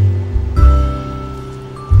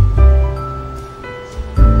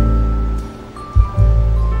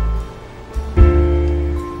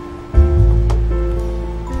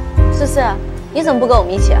思思，你怎么不跟我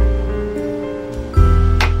们一起？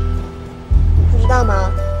不知道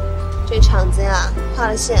吗？这厂子呀，画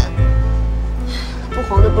了线，不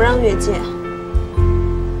红的不让越界。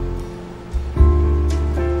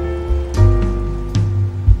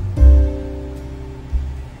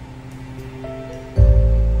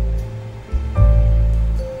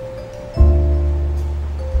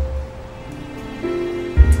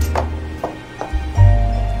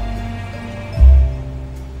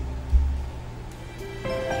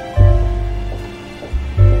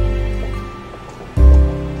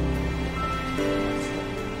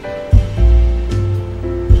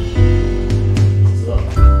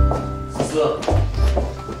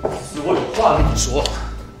说，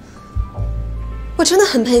我真的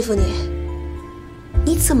很佩服你，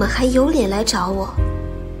你怎么还有脸来找我？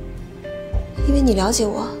因为你了解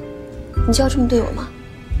我，你就要这么对我吗？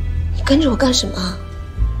你跟着我干什么？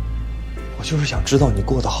我就是想知道你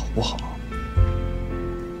过得好不好，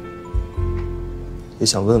也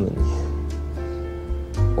想问问你，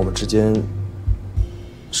我们之间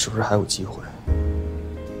是不是还有机会？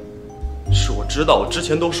是我知道，我之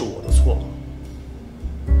前都是我的错。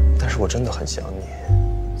但是我真的很想你。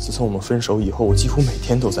自从我们分手以后，我几乎每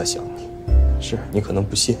天都在想你。是你可能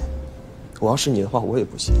不信，我要是你的话，我也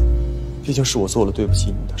不信。毕竟是我做了对不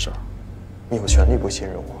起你的事儿，你有权利不信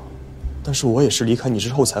任我。但是我也是离开你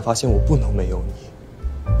之后才发现，我不能没有你。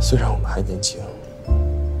虽然我们还年轻，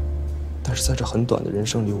但是在这很短的人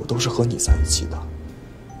生里，我都是和你在一起的。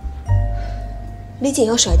李锦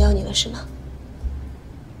要甩掉你了是吗？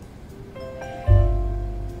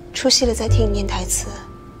出戏了再听你念台词。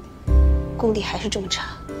功底还是这么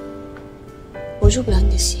差，我入不了你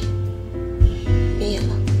的戏，别演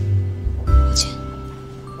了，抱歉。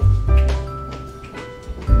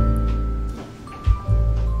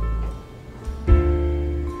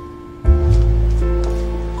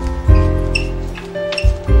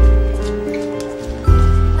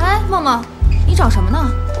哎，梦梦，你找什么呢？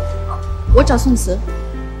我找宋慈，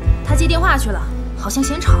他接电话去了，好像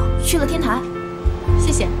嫌吵，去了天台。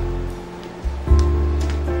谢谢。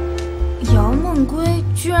姚梦归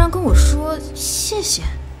居然跟我说谢谢。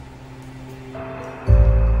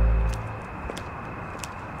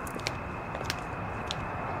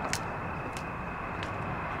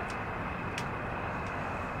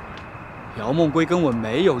姚梦归跟我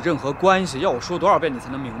没有任何关系，要我说多少遍你才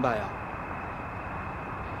能明白呀？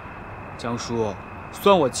江叔，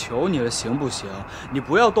算我求你了，行不行？你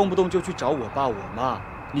不要动不动就去找我爸我妈。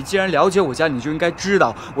你既然了解我家，你就应该知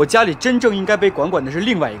道，我家里真正应该被管的是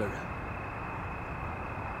另外一个人。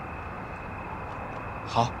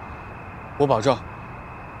好，我保证，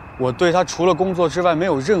我对他除了工作之外没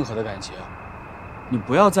有任何的感情。你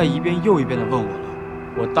不要再一遍又一遍地问我了。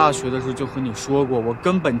我大学的时候就和你说过，我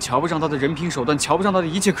根本瞧不上他的人品手段，瞧不上他的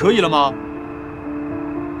一切，可以了吗？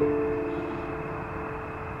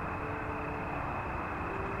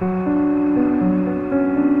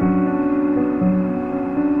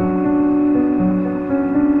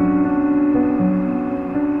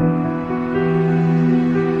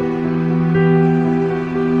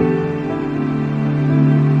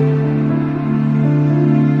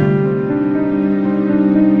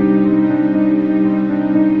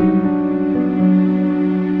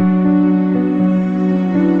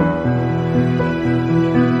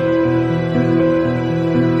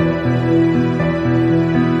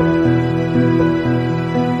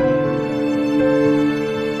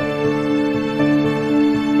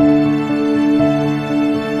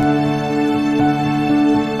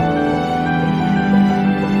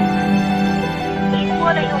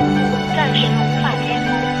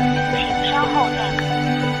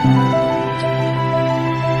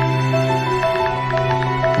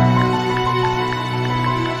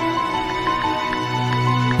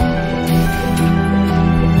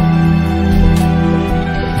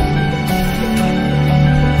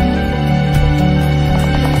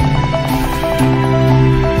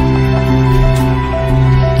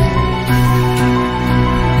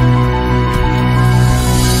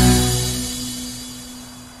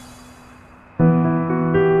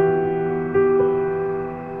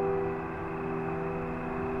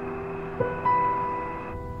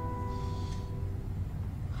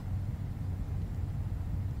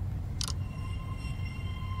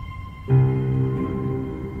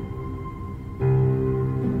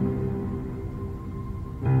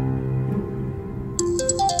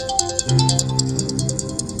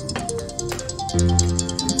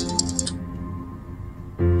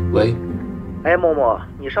喂。哎，默默，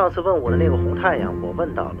你上次问我的那个红太阳，我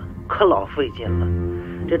问到了，可老费劲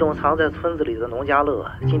了。这种藏在村子里的农家乐，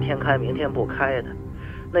今天开明天不开的，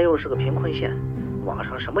那又是个贫困县，网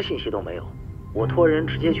上什么信息都没有。我托人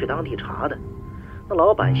直接去当地查的。那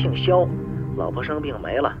老板姓肖，老婆生病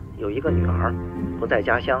没了，有一个女儿，不在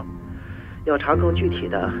家乡。要查更具体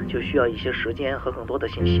的，就需要一些时间和更多的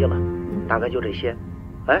信息了。大概就这些。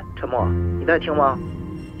哎，陈默，你在听吗？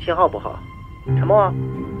信号不好。陈默？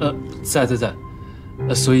在。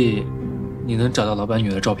所以，你能找到老板女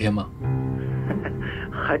儿的照片吗？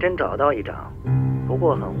还真找到一张，不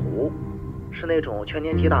过很糊，是那种全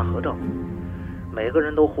年级大合照，每个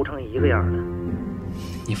人都糊成一个样的。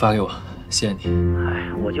你发给我，谢谢你。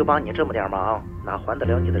哎，我就帮你这么点忙，哪还得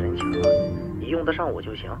了你的人情啊？你用得上我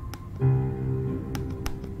就行。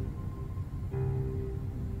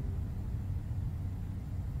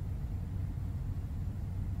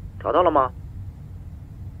找到了吗？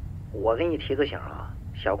我给你提个醒啊，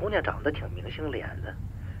小姑娘长得挺明星脸的，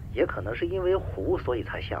也可能是因为糊所以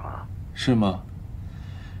才像啊。是吗？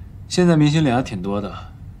现在明星脸还挺多的，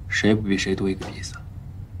谁不比谁多一个鼻子？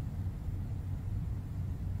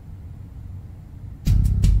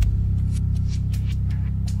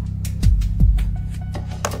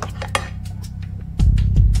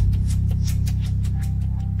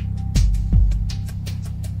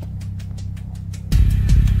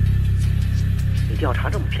调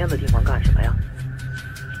查这么偏的地方干什么呀？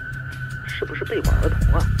是不是被拐儿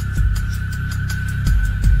童啊？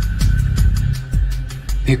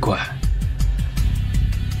被拐，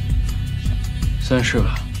算是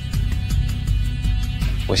吧。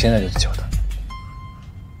我现在就去求他。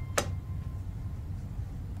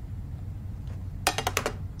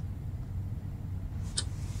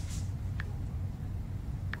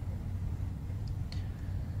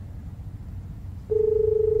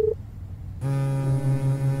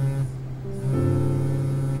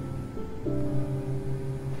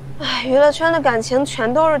娱乐圈的感情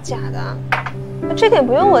全都是假的，这点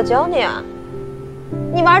不用我教你啊！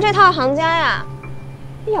你玩这套行家呀？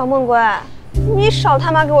姚梦归，你少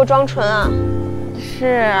他妈给我装纯啊！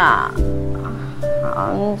是啊，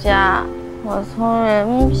行家，我从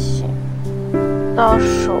人品到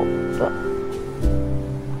手段，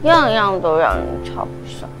样样都让人瞧不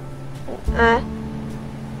上。哎，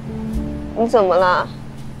你怎么了？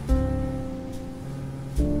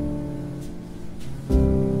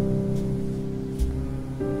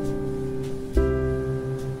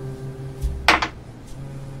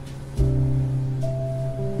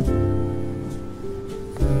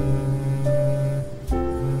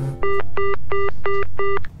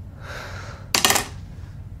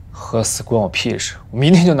喝死关我屁事！我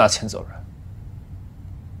明天就拿钱走人。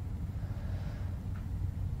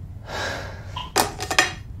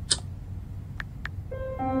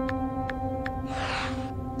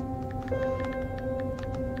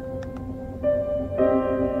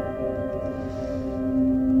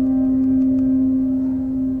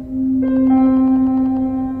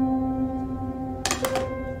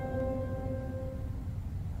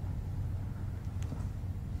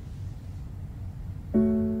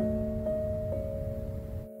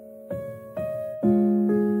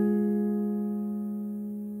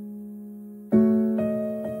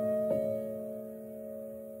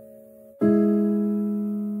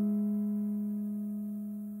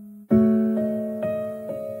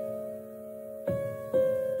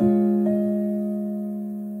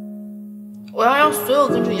我要让所有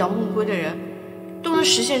跟着姚梦归的人都能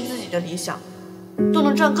实现自己的理想，都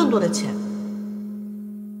能赚更多的钱。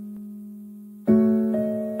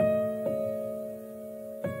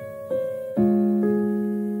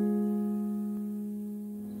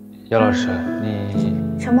姚老师，你……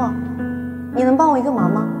陈默，你能帮我一个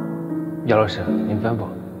忙吗？姚老师，您吩咐。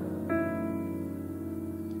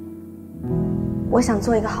我想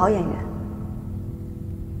做一个好演员。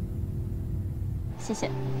谢谢。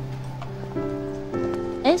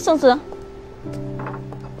哎，宋子，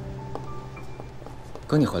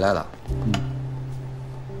哥，你回来了。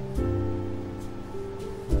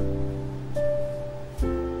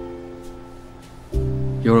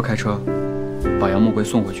一会儿开车把杨梦归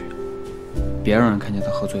送回去，别让人看见他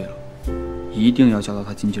喝醉了，一定要交到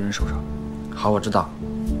他经纪人手上。好，我知道。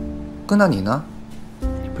哥，那你呢？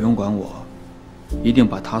你不用管我，一定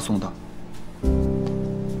把他送到。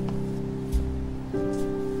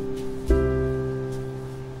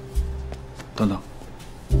等等。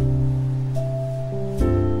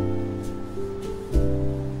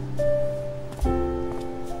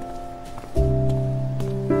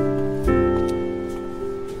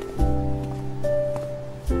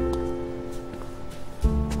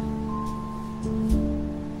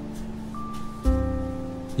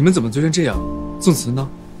你们怎么醉成这样？宋慈呢？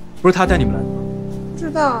不是他带你们来的吗？不知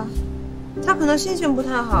道啊，他可能心情不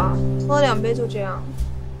太好，喝了2杯就这样。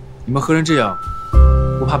你们喝成这样，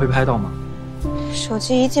不怕被拍到吗？手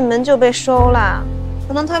机一进门就被收了，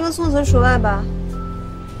可能他跟宋慈除外吧，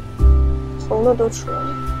红的都出来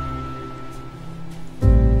了。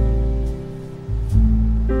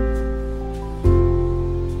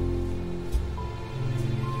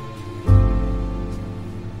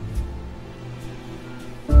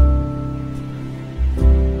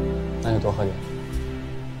那就多喝点。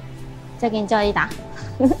再给你叫一打。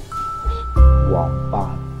王八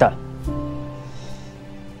蛋！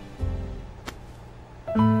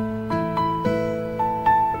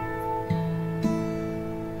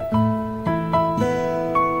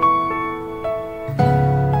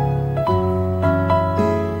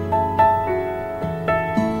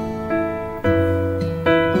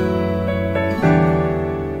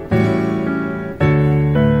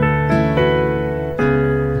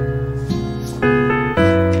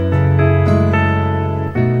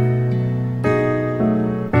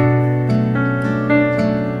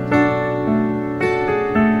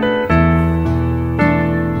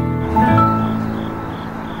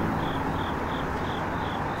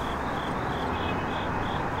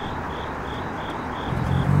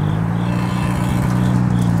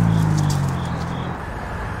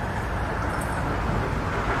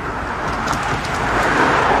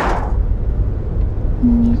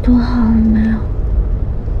你躲好了没有？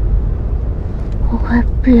我快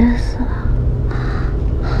憋死了。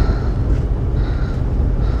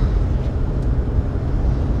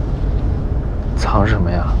藏什么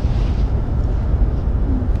呀？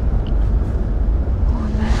我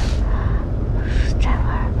们不是在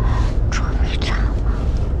玩捉迷藏吗？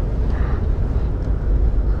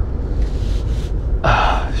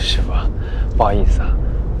啊，师傅，不好意思啊，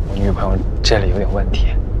我女朋友这里有点问题，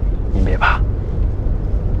您别怕。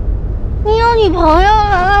你有女朋友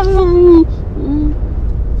了？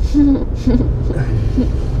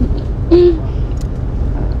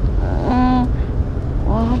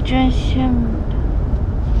我真羡慕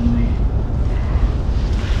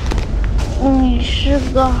他，你是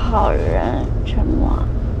个好人，陈默。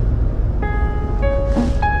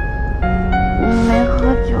你没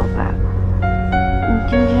喝酒吧？你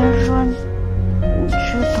今天说你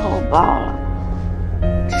吃头孢了，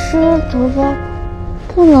吃了头孢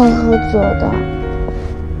不能喝酒的，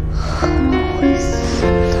喝了会死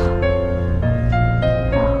的。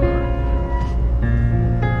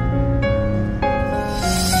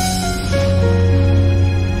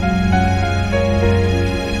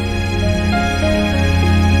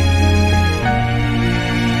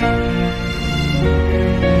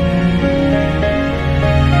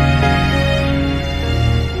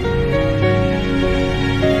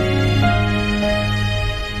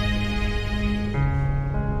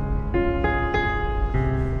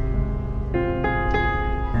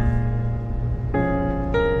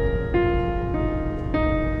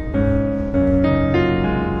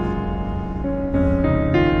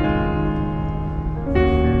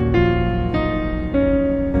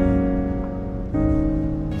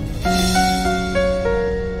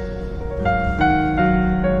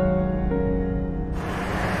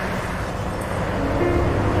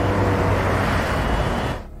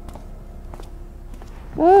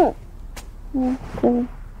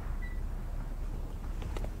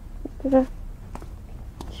这，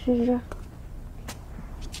去这。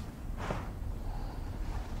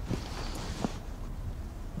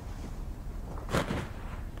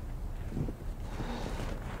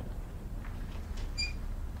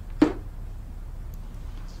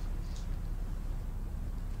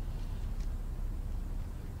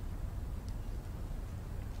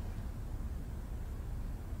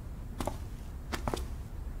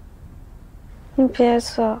你别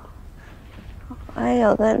走，我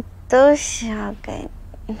有个东西要给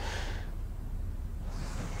你。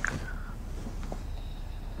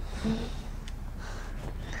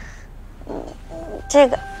这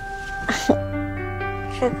个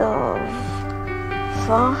我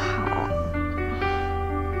缝好了。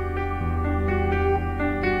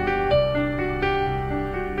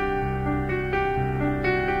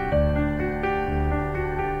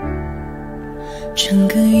整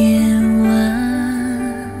个夜晚，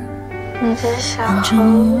你的小望着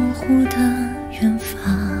模糊的远方，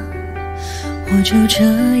我就这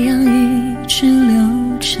样一直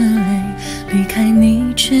流着泪，离开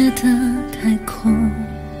你觉得太空。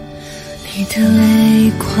你的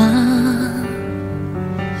泪光，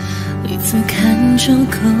每次看就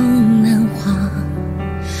够难忘，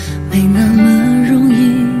没那么容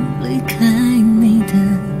易离开你的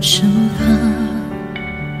身旁。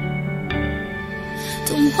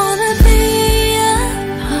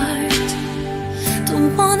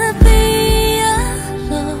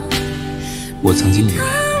我曾经以为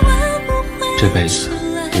这辈子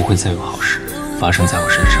不会再有好事发生在我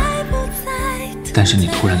身上，但是你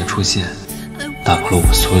突然的出现，打破了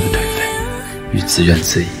我所有的颓废与自怨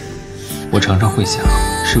自艾。我常常会想，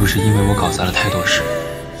是不是因为我搞砸了太多事，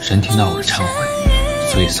神听到我的忏悔，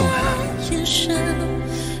所以送来了你。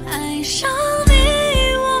爱上你，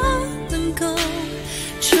我能够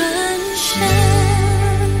转身。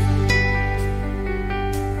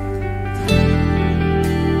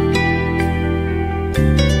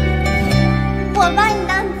我把你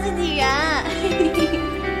当自己人。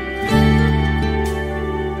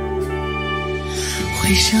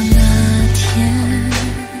回想那天，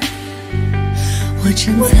我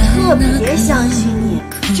站在那个特别相信你，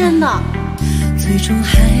真的。最终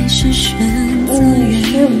还是选择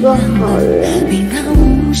原谅你那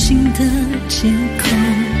无形的借口，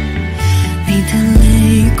你的泪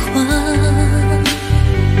光，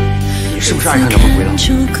你是不是爱上梁梦归了？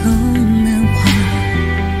就够难忘，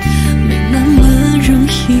没那么容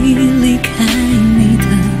易离开你的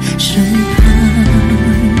身旁。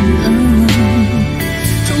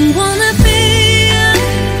Don't wanna be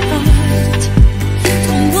apart,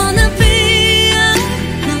 don't wanna be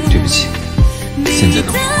alone。对不起，现在的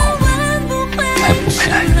我还不配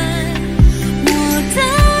爱你。我的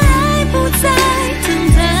爱不再等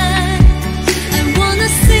待 I wanna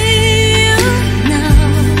see you now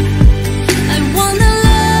I wanna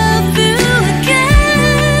love you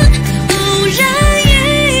again 偶然一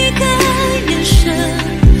个眼神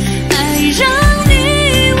爱让你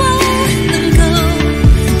我能够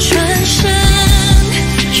转身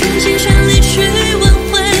用尽全力去挽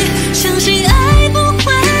回相信爱不会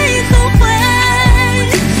后悔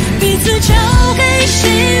彼此交给幸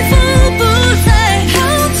福不再后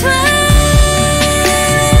退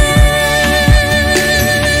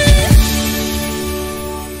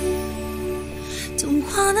Don't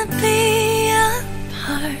wanna be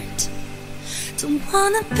apart Don't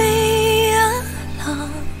wanna be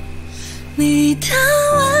alone 你的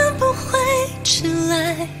吻不会迟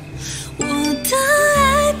来我的爱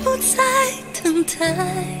不再等待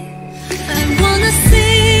I wanna see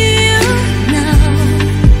you now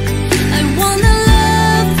I wanna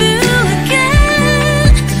love you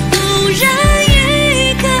again 偶然一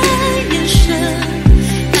个眼神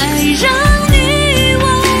爱让你我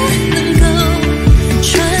能够转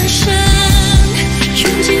身用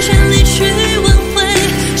尽全力去挽回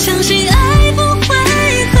相信爱不会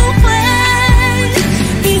后悔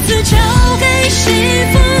彼此交给幸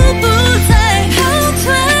福不再后退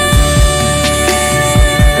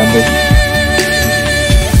干杯。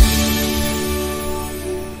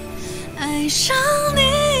爱上你，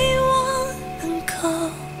我能够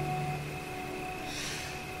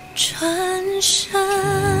转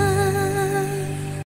身。